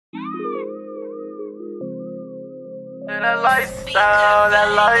That lifestyle, that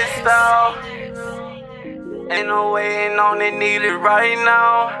lifestyle. Ain't no waiting on it, need it right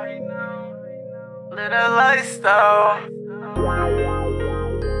now. Live that lifestyle.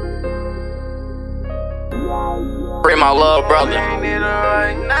 Free my love, brother. Ain't need it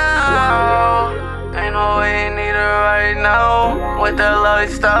right now. Ain't no way, need it right now. With that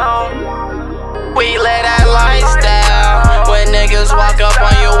lifestyle. We live that lifestyle. When niggas walk up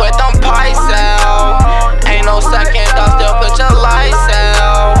on you with them pipes out. Ain't no second thought, still put your lights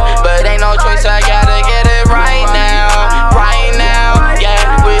out. But ain't no choice, I gotta get it right now. Right now,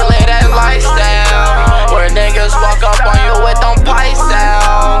 yeah, we live that lifestyle. Where niggas walk up on you with them pipes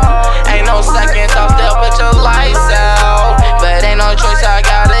out. Ain't no second thought, still put your lights out. But ain't no choice, I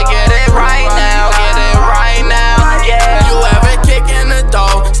gotta get it right now. Get it right now, yeah. You ever kick in the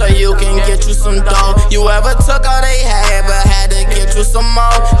door so you can get you some dough? You ever took all they had but had to get you some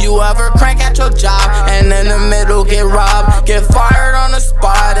more? You ever crank at your job and in the middle get robbed? Get fired on the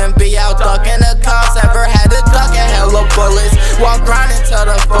spot and be out ducking the cops? Ever had to duck a hella bullets? Walk grinding to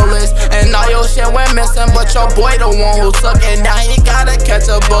the fullest and all your shit went missing, but your boy the one who took it. Now he gotta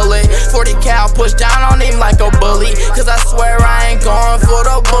catch a bullet. 40 cal push down on him like a bully, cause I swear I ain't going for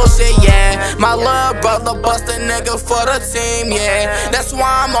the bullshit, yeah. My little brother bust a nigga for the team, yeah. That's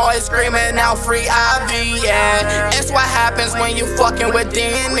why I'm always screaming out free IV, yeah. It's what happens when you fucking with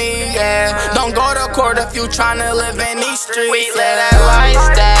D.N.Y.L, yeah. Don't go to court if you tryna live in these streets. We live that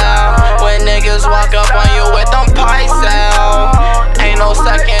lifestyle. When niggas walk up on you with them pipes out. Ain't no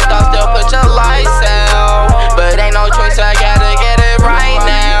second thought, still put your lights out. But ain't no choice, I gotta get it right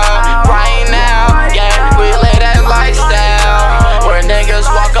now. Right now, yeah, we live that lifestyle. Where niggas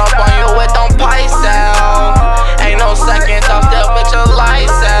walk up on you with them pipes out. Ain't no second thought, still put your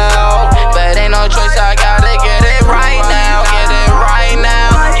lights out. But ain't no choice, I gotta get it right now. Get it right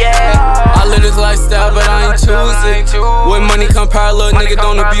now, yeah. I live this lifestyle, but I ain't choose it. When money come power, little nigga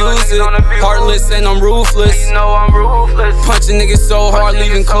don't abuse it. Heartless and I'm ruthless. You know I'm ruthless. Punching niggas so hard,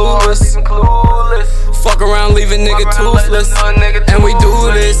 leaving clueless. Fuck around, leave a nigga toothless. And we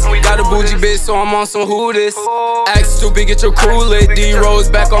do this. Got a bougie bitch, so I'm on some who this. Act stupid, get your crew lit. D.N.Y.L's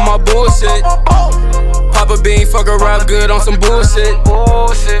back on my bullshit. Pop a bean, fuck a rap good on some bullshit.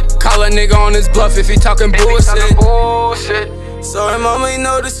 Call a nigga on his bluff if he talking bullshit. Sorry, mama, you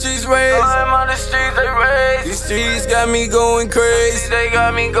know the streets raised. These streets got me going crazy. They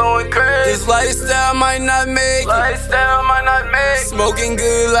got me going crazy. This lifestyle might not make it. Smoking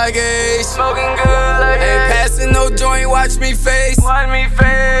good like H. Ain't passing no joint, watch me face.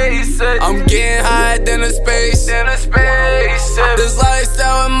 I'm getting higher than a space. This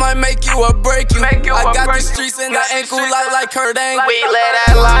lifestyle, it might make you or break you. I got the streets in the ankle like Kurt Angle. We live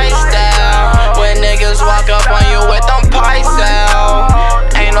that lifestyle. When niggas walk up on you with them pipes out.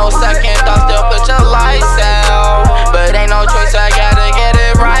 Ain't no second thought, still put your lights out. But ain't no choice, I gotta get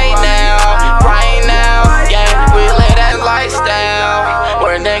it right now. Right now, yeah, we live that lifestyle.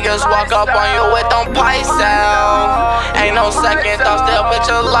 Where niggas walk up on you with them pipes out. Ain't no second thought, still put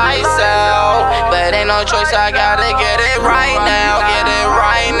your lights out. But ain't no choice, I gotta get it right now. Get it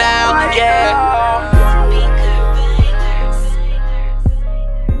right now, yeah.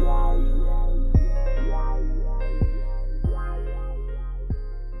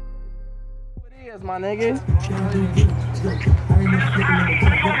 My nigga.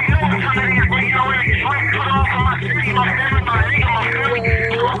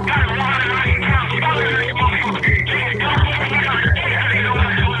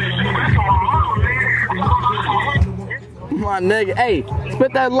 My nigga, hey,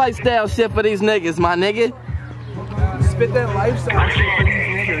 spit that lifestyle shit for these niggas, my nigga. Spit that lifestyle shit for these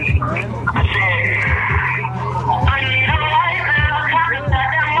niggas, man.